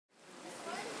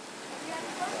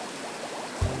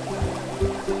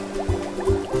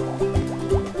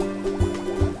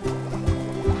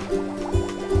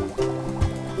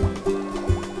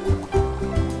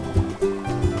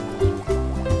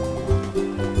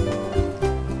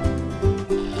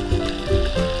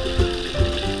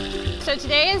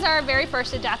is our very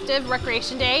first adaptive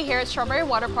recreation day here at Strawberry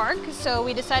Water Park. So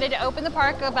we decided to open the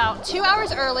park about 2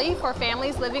 hours early for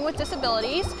families living with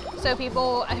disabilities. So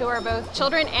people who are both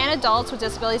children and adults with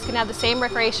disabilities can have the same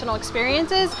recreational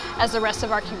experiences as the rest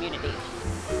of our community.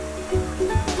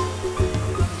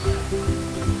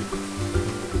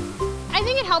 I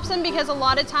think it helps them because a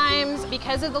lot of times,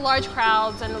 because of the large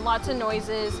crowds and lots of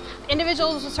noises,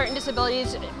 individuals with certain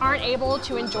disabilities aren't able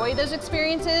to enjoy those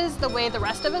experiences the way the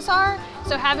rest of us are.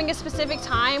 So having a specific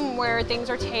time where things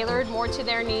are tailored more to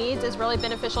their needs is really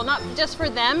beneficial, not just for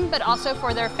them, but also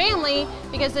for their family,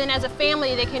 because then as a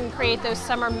family they can create those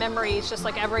summer memories just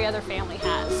like every other family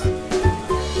has.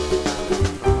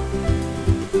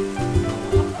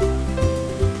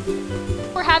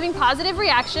 Having positive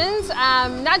reactions,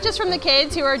 not just from the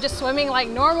kids who are just swimming like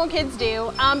normal kids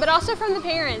do, but also from the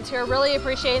parents who are really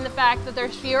appreciating the fact that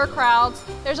there's fewer crowds.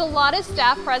 There's a lot of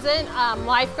staff present,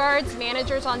 lifeguards,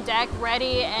 managers on deck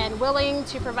ready and willing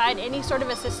to provide any sort of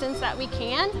assistance that we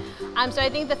can. So I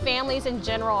think the families in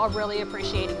general are really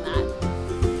appreciating that.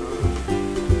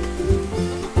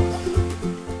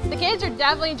 Kids are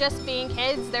definitely just being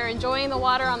kids. They're enjoying the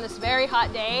water on this very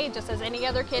hot day, just as any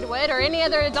other kid would, or any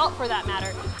other adult for that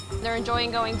matter. They're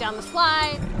enjoying going down the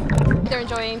slide. They're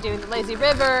enjoying doing the lazy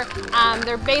river.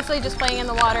 They're basically just playing in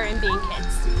the water and being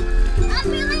kids.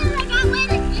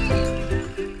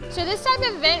 So this type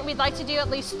of event, we'd like to do at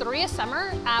least 3 a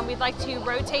summer. We'd like to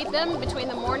rotate them between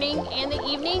the morning and the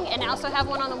evening, and also have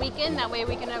one on the weekend. That way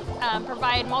we can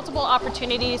provide multiple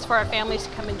opportunities for our families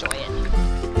to come enjoy it.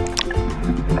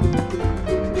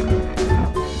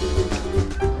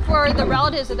 For the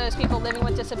relatives of those people living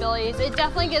with disabilities, it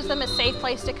definitely gives them a safe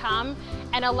place to come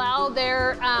and allow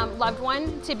their loved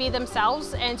one to be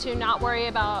themselves and to not worry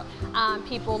about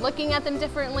people looking at them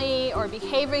differently or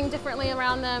behaving differently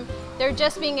around them. They're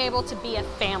just being able to be a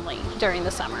family during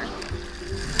the summer.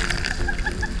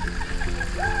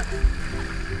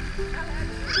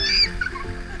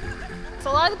 So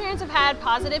a lot of the parents have had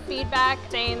positive feedback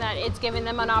saying that it's given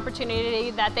them an opportunity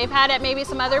that they've had at maybe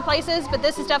some other places, but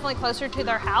this is definitely closer to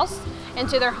their house and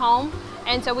to their home.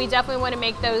 And so we definitely want to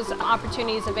make those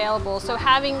opportunities available. So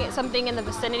having something in the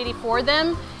vicinity for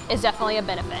them is definitely a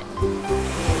benefit.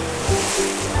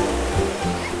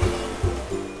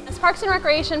 As Parks and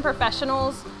Recreation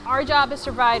professionals, our job is to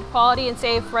provide quality and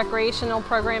safe recreational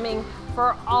programming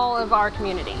for all of our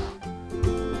community.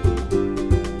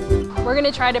 We're going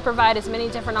to try to provide as many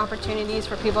different opportunities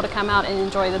for people to come out and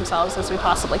enjoy themselves as we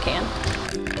possibly can.